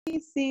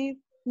visit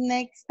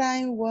next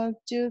time, won't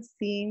you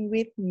sing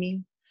with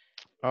me?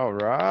 All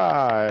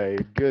right.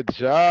 Good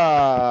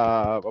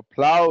job.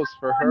 Applause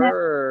for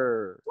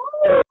her.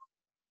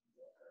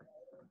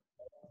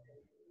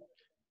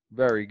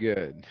 Very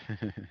good.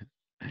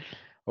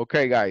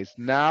 Okay, guys.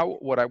 Now,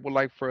 what I would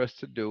like for us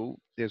to do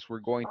is we're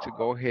going to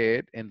go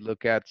ahead and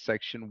look at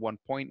section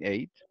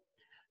 1.8.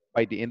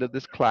 By the end of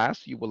this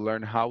class, you will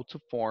learn how to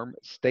form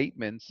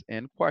statements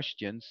and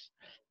questions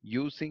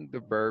using the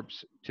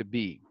verbs to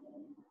be.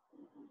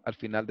 Al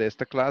final de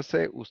esta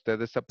clase,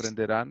 ustedes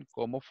aprenderán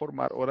cómo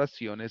formar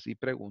oraciones y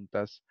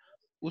preguntas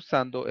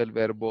usando el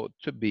verbo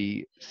to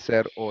be,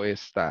 ser o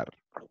estar.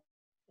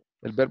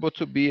 El verbo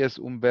to be es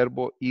un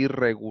verbo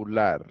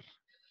irregular.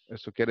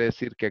 Eso quiere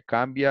decir que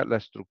cambia la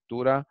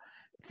estructura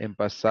en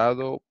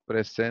pasado,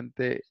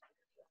 presente.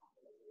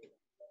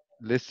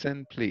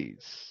 Listen,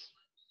 please.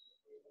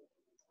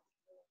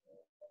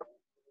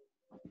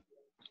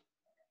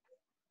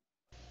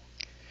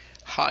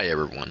 Hi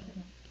everyone.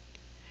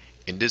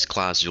 In this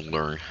class you'll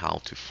learn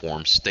how to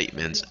form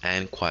statements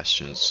and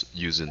questions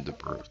using the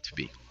verb to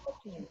be.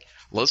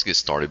 Let's get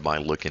started by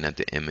looking at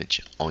the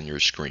image on your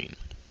screen.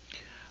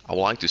 I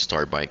would like to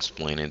start by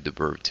explaining the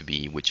verb to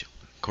be which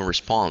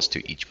corresponds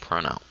to each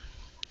pronoun.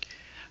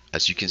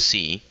 As you can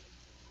see,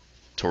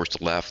 towards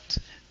the left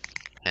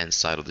hand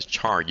side of the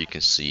chart you can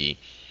see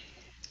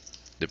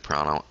the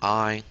pronoun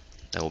I,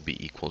 that will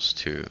be equals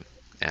to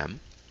am.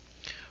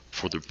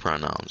 For the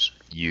pronouns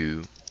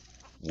you,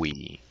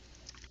 we,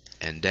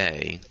 and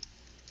they,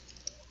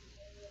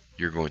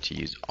 you're going to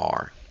use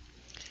are.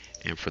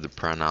 And for the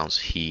pronouns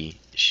he,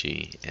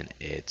 she, and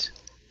it,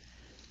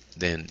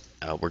 then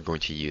we're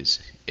going to use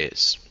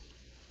is.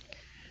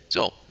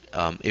 So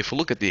if we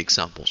look at the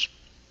examples,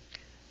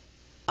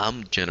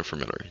 I'm Jennifer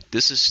Miller.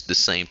 This is the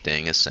same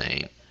thing as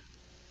saying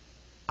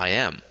I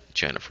am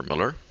Jennifer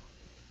Miller.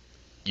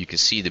 You can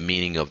see the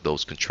meaning of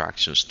those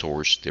contractions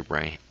towards the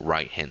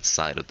right hand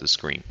side of the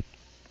screen.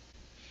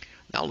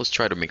 Now let's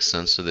try to make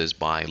sense of this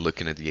by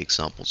looking at the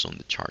examples on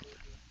the chart.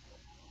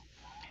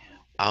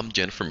 I'm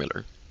Jennifer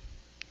Miller.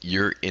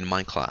 You're in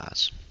my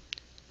class.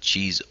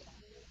 She's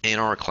in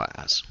our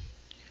class.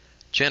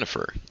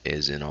 Jennifer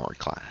is in our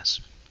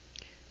class.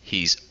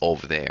 He's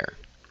over there.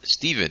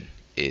 Steven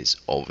is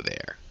over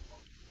there.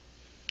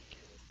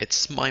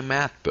 It's my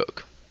math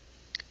book.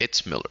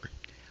 It's Miller.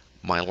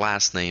 My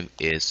last name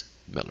is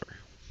Miller.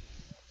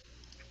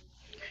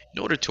 In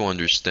order to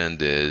understand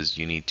this,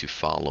 you need to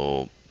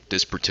follow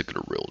this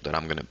particular rule that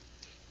I'm going to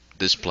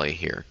display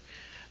here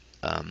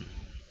um,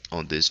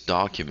 on this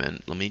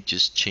document. Let me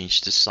just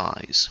change the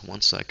size.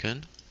 1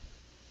 second.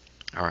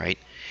 All right.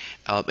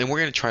 And we're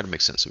going to try to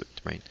make sense of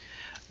it, right?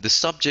 The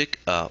subject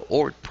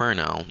or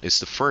pronoun is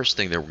the first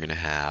thing that we're going to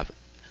have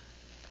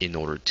in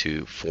order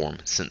to form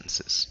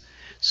sentences.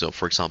 So,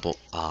 for example,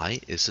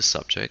 I is the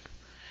subject.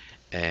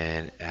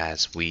 And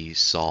as we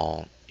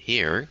saw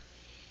here,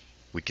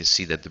 we can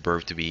see that the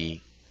verb to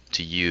be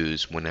to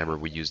use whenever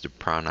we use the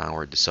pronoun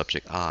or the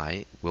subject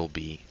I will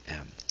be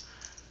am.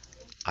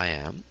 I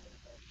am.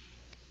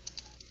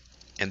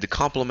 And the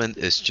complement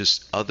is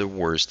just other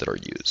words that are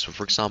used. So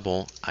for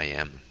example, I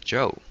am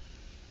Joe.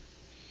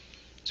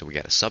 So we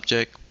got a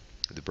subject,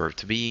 the verb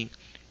to be,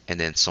 and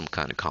then some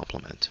kind of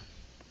complement.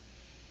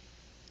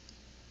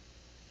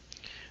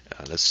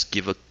 Let's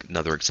give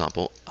another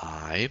example.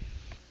 The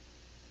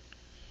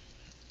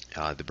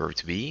verb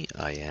to be,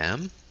 I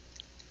am.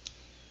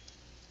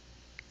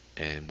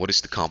 And what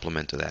is the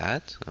complement to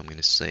that? I'm going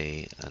to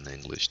say an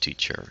English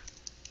teacher.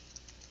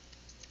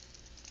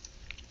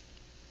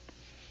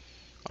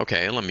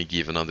 Okay, let me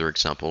give another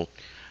example.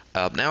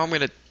 Now I'm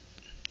going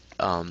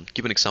to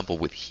give an example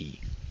with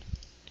he.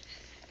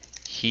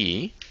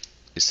 He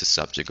is the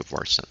subject of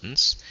our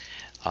sentence.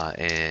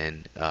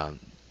 And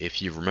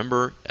if you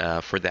remember,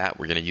 for that,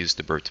 we're going to use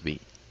the verb to be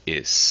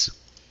is.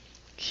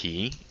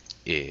 He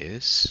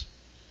is.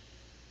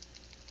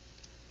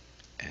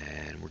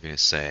 And we're going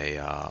to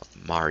say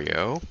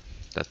Mario.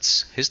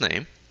 That's his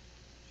name.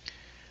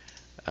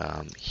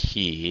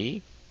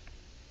 He.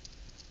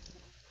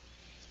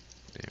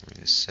 And we're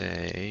going to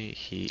say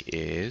he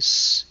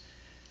is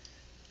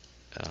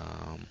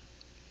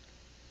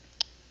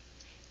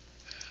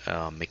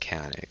a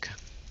mechanic.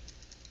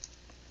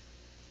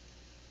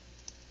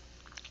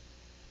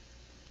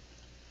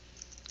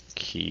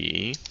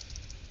 He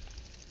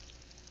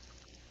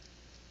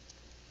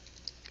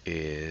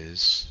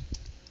is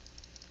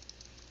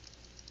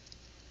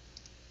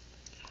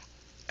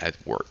at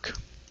work.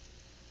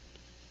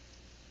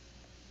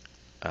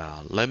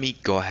 Let me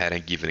go ahead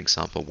and give an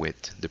example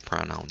with the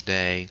pronoun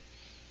they.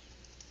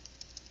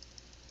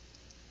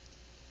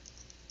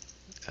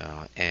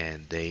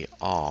 And they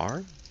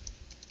are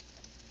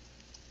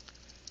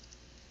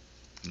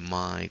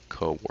my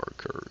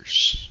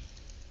coworkers.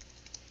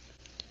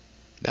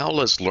 Now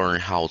let's learn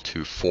how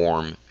to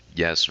form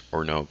yes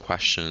or no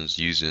questions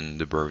using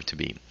the verb to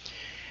be.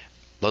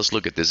 Let's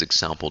look at this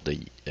example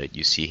that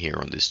you see here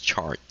on this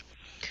chart.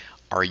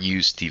 Are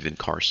you Stephen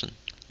Carson?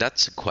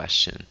 That's a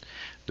question.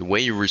 The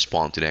way you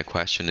respond to that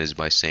question is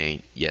by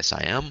saying yes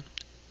I am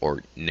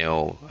or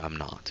no, I'm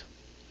not.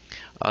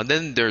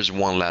 Then there's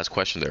one last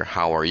question there.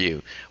 How are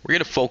you? We're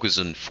going to focus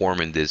on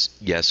forming this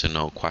yes or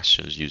no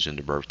questions using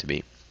the verb to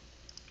be.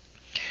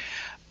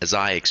 As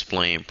I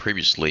explained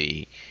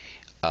previously,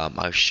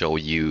 I've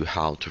showed you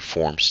how to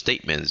form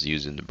statements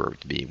using the verb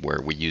to be,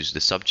 where we use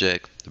the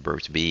subject, the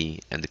verb to be,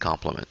 and the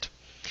complement.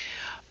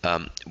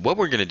 What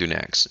we're going to do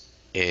next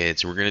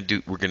is we're going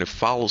to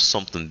follow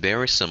something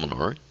very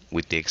similar,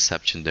 with the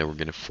exception that we're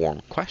going to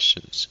form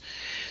questions.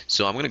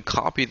 So I'm going to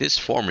copy this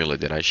formula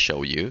that I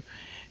show you,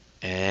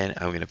 and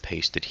I'm going to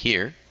paste it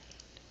here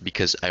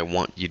because I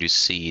want you to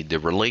see the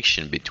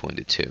relation between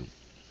the two.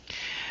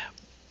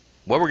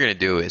 What we're going to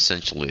do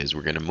essentially is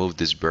we're going to move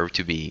this verb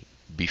to be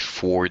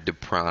before the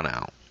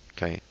pronoun.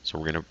 Okay, so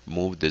we're going to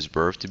move this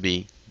verb to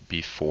be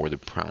before the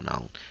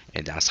pronoun,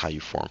 and that's how you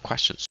form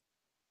questions.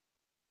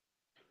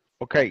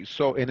 Ok,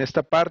 so en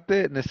esta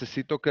parte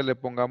necesito que le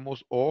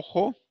pongamos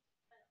ojo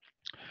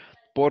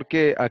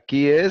porque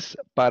aquí es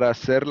para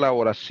hacer la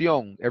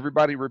oración.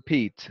 Everybody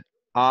repeat.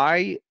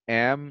 I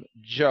am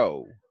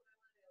Joe.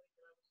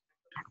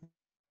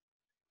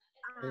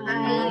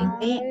 I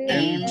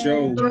am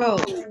Joe.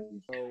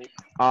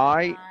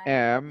 I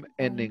am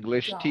an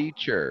English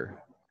teacher.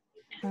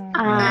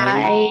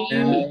 I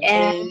am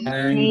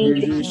an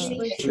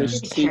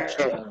English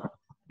teacher.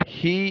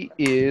 He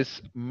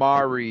is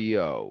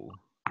Mario.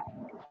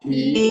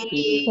 He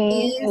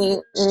He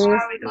is is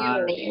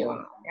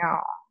Mario.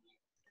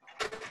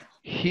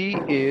 He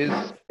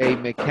is a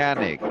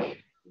mechanic.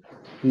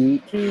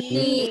 he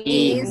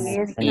He is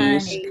is a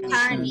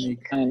mechanic.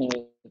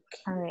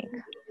 mechanic.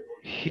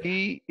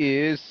 He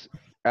is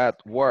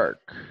at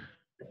work.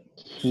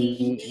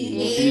 He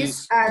He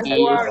is is at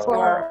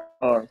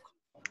work.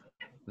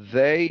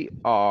 They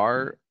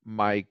are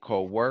my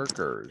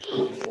coworkers.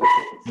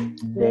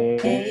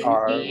 They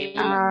are They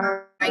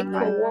are my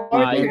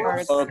my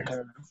coworkers.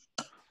 workers.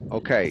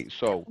 Okay,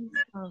 so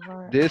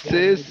this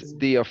is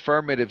the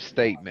affirmative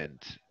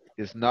statement.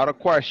 It's not a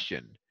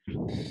question.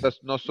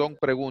 Estas no son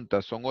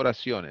preguntas, son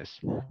oraciones.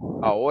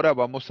 Ahora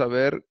vamos a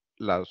ver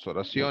las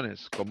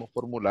oraciones, cómo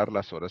formular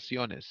las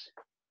oraciones.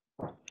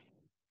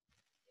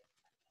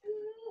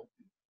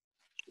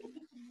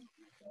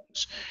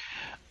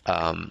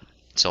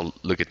 So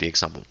look at the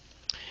example.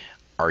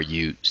 Are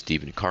you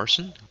Stephen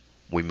Carson?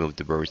 We move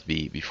the verb to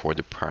be before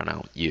the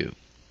pronoun you.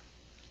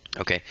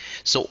 Okay,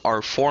 so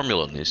our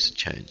formula needs to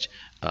change.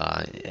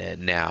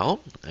 Now,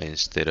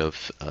 instead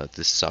of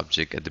the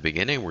subject at the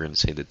beginning, we're going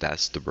to say that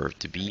that's the verb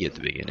to be at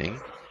the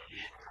beginning.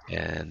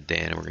 And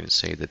then we're going to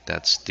say that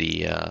that's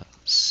the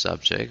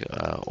subject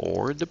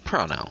or the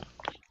pronoun.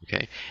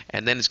 Okay,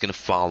 and then it's going to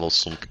follow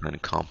some kind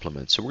of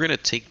complement. So we're going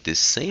to take the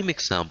same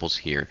examples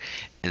here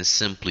and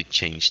simply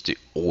change the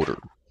order.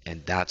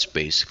 And that's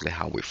basically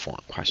how we form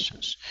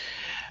questions.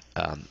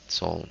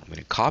 So I'm going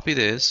to copy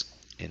this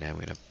and I'm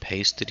going to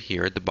paste it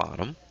here at the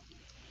bottom.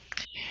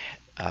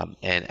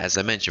 And as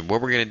I mentioned,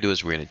 what we're going to do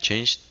is we're going to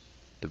change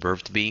the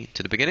verb to be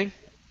to the beginning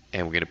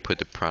and we're going to put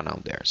the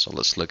pronoun there. So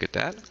let's look at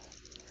that.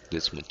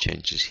 This one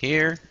changes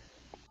here.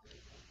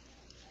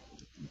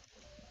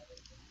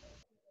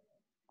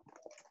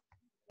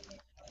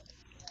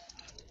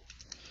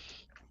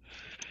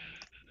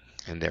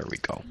 And there we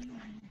go.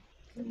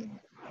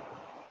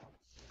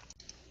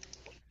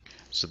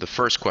 So the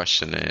first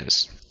question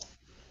is,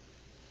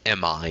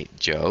 am I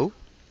Joe?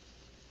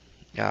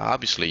 Yeah,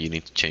 obviously you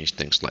need to change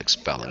things like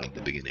spelling at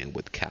the beginning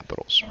with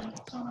capitals.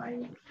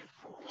 Am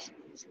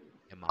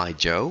I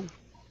Joe?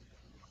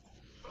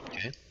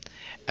 Okay.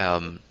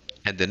 And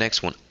the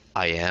next one,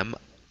 I am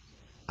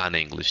an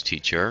English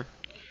teacher.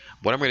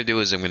 What I'm going to do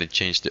is I'm going to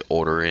change the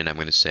order and I'm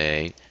going to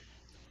say,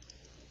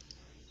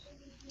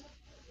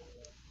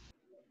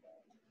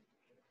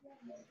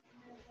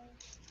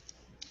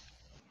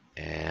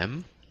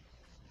 am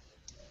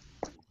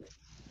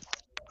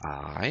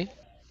I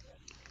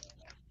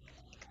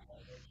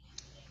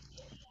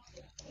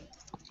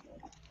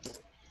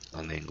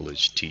an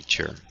English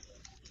teacher?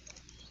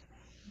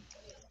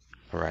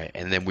 All right,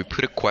 and then we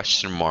put a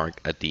question mark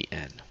at the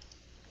end.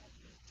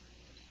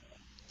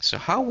 So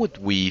how would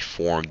we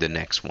form the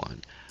next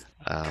one?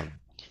 Um,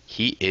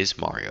 he is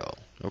Mario.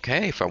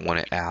 Okay, if I want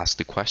to ask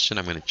the question,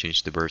 I'm going to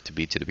change the verb to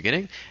be to the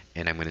beginning,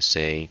 and I'm going to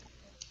say,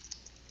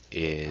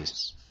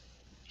 is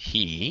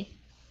he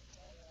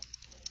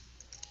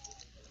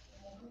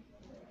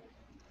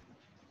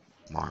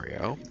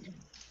Mario?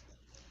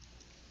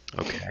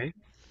 Okay.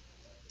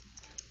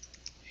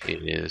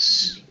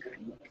 Is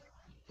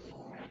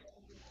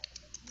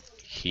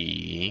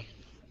he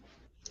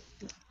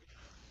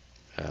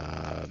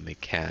a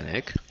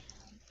mechanic?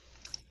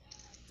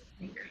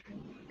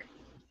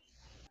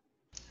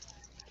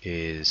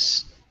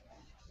 Is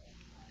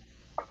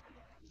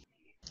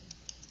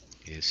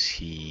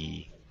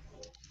he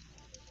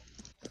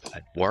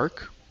at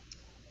work?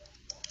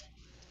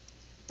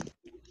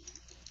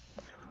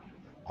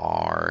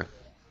 Are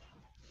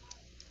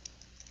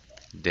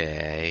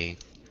they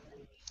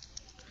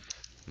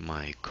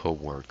my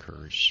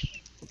coworkers?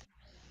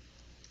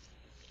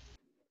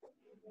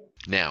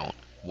 Now,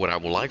 What I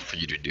would like for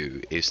you to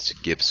do is to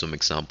give some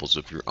examples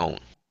of your own.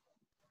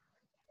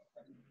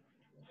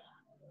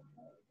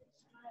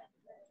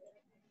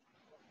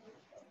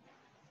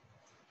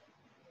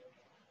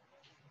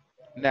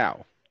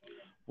 Now,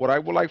 what I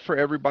would like for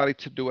everybody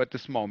to do at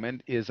this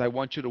moment is I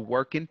want you to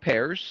work in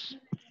pairs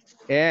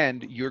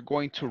and you're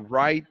going to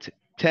write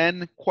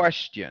 10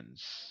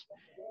 questions.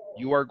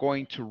 You are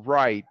going to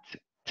write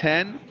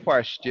 10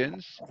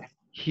 questions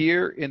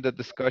here in the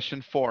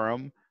discussion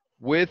forum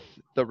with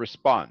the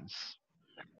response.